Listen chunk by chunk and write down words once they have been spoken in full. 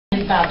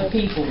about the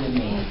people with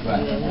me.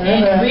 Right.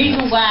 And the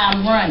reason why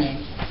I'm running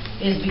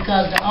is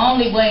because the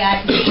only way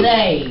I can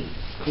save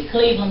the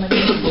Cleveland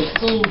Municipal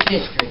School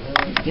District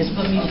is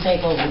for me to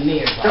take over the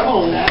mayor.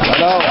 Come on now.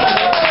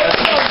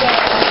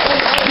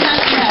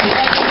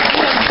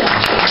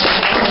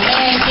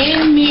 And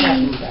in me,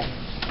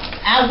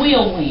 I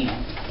will win.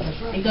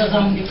 Because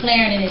I'm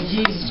declaring it in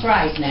Jesus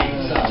Christ's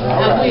name. So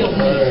I will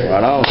win.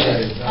 Right on.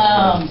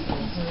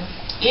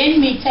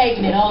 In me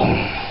taking it over,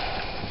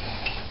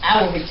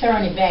 I will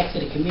return it back to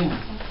the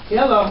community.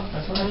 Hello.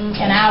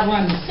 And I'll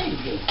run the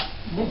city.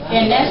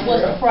 And that's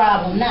what's the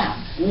problem now.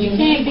 You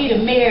can't be the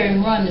mayor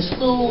and run the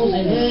schools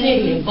and the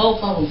city and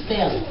both of them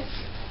fail.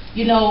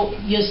 You know,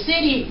 your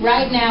city,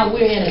 right now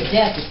we're in a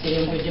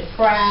deficit and we're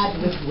deprived,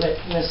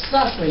 we're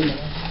suffering.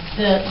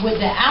 With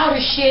the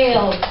outer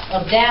shell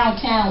of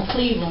downtown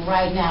Cleveland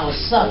right now is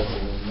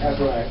suffering. That's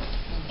right.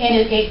 And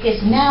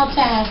it's now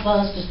time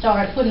for us to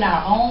start putting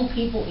our own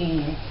people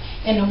in.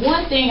 And the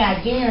one thing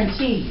I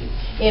guarantee you,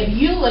 if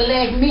you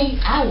elect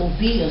me, I will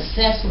be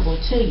accessible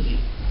to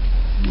you.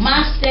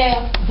 My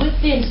staff,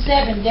 within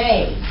 7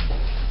 days,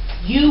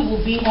 you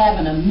will be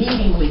having a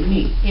meeting with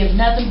me. If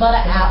nothing but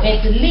an hour,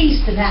 at the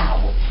least an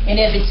hour. And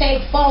if it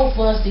takes 4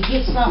 for us to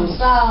get something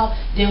solved,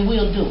 then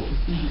we'll do it.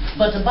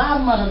 But the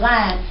bottom of the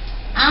line,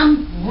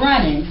 I'm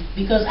running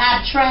because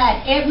I've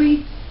tried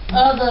every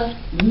other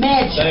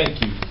measure.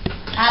 Thank you.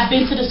 I've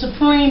been to the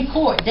Supreme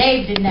Court.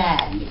 They've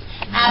denied me.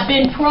 I've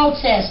been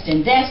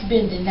protesting. That's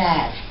been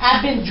denied.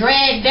 I've been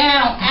dragged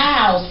down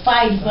aisles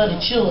fighting for the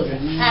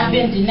children. I've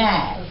been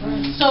denied.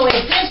 So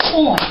at this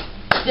point,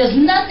 there's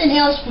nothing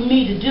else for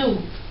me to do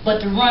but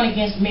to run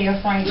against Mayor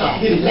Frank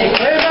Jackson.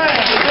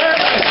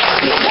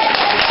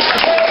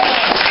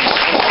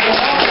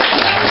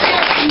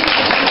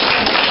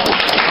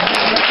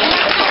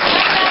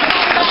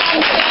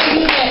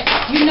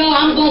 You know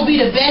I'm going to be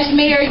the best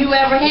mayor you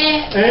ever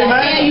had.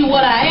 I'll tell you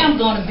what I am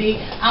going to be.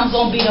 I'm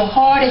going to be the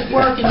hardest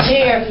working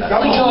mayor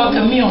for your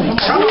community. And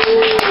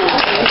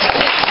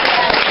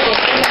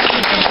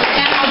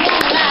I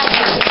won't lie to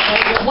you.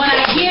 When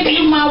I give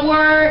you my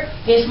word,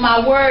 it's my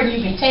word and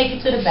you can take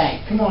it to the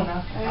bank. Come on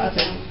now.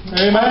 Okay?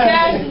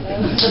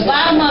 The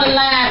bottom of the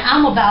line,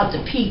 I'm about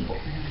the people.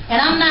 And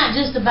I'm not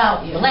just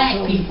about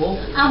black people,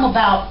 I'm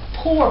about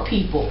poor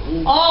people,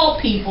 all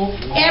people,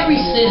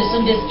 every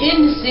citizen that's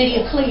in the city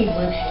of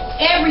Cleveland.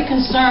 Every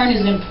concern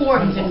is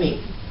important to me.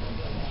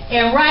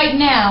 And right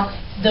now,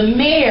 the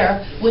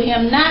mayor, with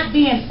him not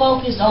being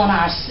focused on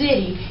our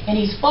city, and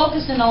he's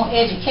focusing on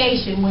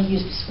education when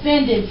you're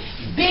spending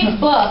big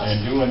bucks.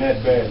 And doing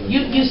that badly.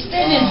 You're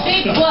spending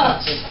big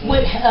bucks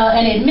with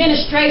an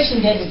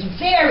administration that is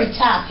very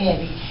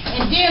top-heavy.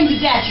 And then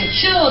you got your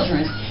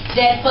children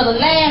that for the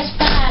last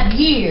 5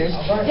 years,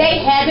 they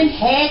haven't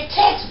had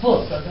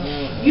textbooks.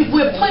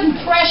 We're putting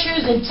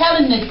pressures and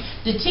telling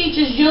the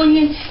teachers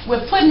union,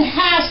 we're putting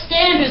high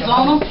standards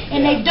on them,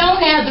 and they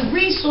don't have the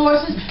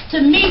resources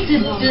to meet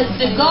the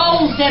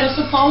goals that are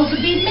supposed to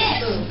be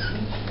met.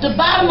 The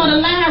bottom of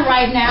the line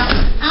right now,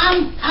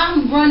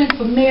 I'm running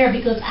for mayor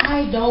because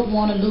I don't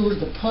want to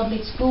lose the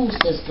public school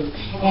system,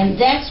 and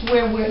that's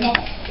where we're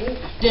at.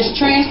 This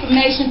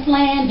transformation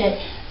plan that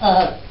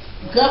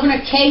Governor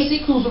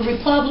Kasich, who's a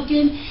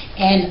Republican,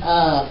 and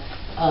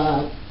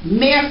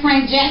Mayor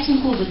Frank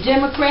Jackson, who's a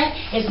Democrat,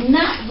 is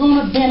not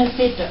going to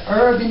benefit the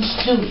urban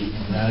student.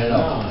 Not at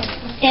all.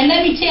 And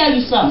let me tell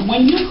you something.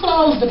 When you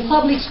close the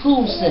public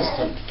school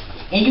system,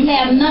 and you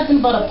have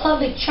nothing but a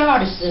public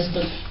charter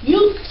system,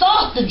 you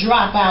thought the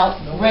dropout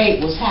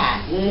rate was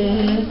high.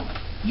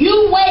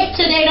 You wait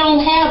till they don't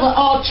have an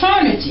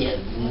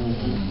alternative,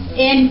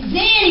 and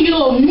then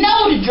you'll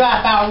know the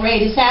dropout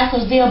rate is high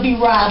because they'll be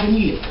robbing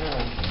you.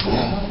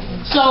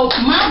 So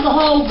my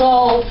whole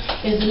goal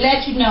is to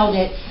let you know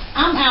that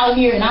I'm out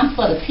here and I'm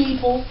for the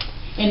people.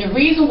 And the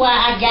reason why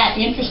I got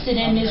interested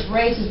in this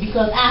race is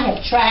because I have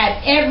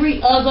tried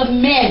every other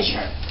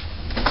measure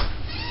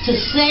to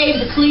save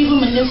the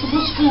Cleveland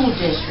Municipal School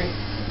District.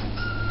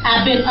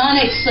 I've been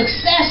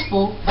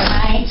unsuccessful, but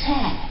I ain't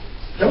tired.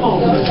 Come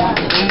on. Okay?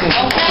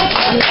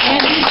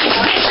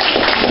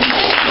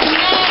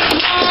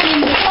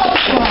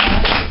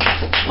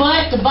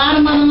 But the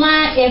bottom of the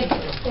line, if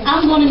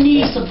I'm going to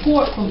need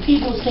support from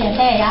people saying,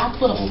 hey, I'll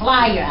put a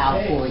flyer out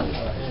for you.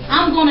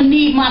 I'm going to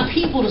need my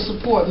people to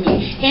support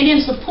me. And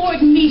in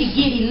supporting me to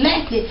get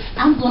elected,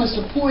 I'm going to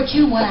support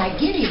you when I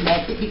get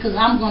elected because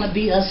I'm going to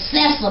be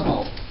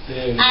accessible.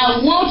 I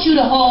want you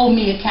to hold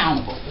me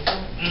accountable.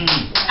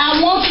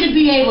 I want you to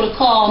be able to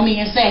call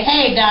me and say,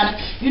 hey, Donna,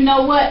 you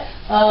know what?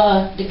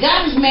 The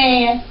garbage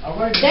man,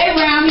 they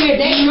around here,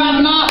 they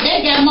dropping off,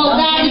 they got more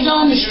garbage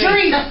on the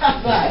street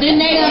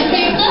than they done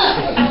picked up.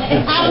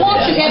 I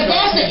want you, if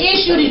that's the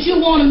issue that you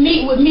want to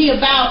meet with me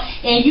about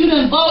and you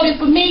done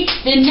voted for me,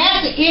 then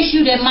that's the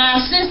issue that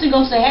my assistant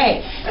gonna say,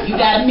 hey, you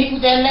gotta meet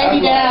with that lady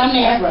down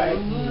there.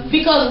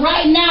 Because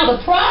right now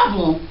the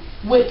problem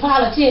with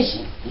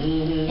politicians,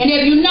 and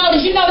if you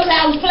notice how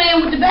I was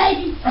playing with the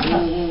baby?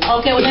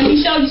 Okay, well let me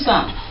show you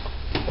something.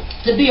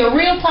 To be a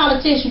real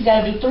politician, you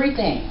gotta do 3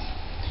 things.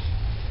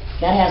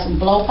 Gotta have some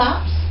blow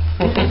pops.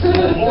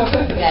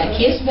 You gotta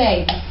kiss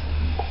baby,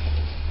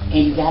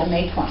 and you gotta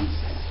make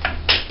promises.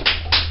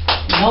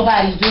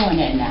 Nobody's doing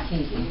that now.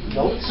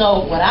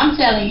 So what I'm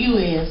telling you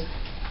is,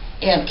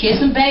 if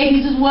kissing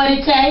babies is what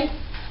it takes,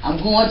 I'm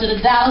going to the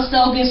dollar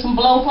store, get some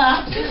blow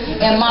pops,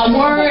 and my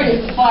word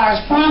as far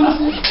as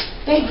promises,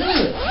 they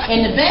good.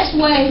 And the best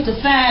way to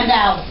find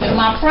out if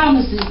my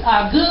promises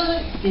are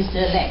good is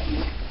to elect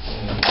me.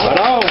 Right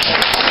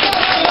on.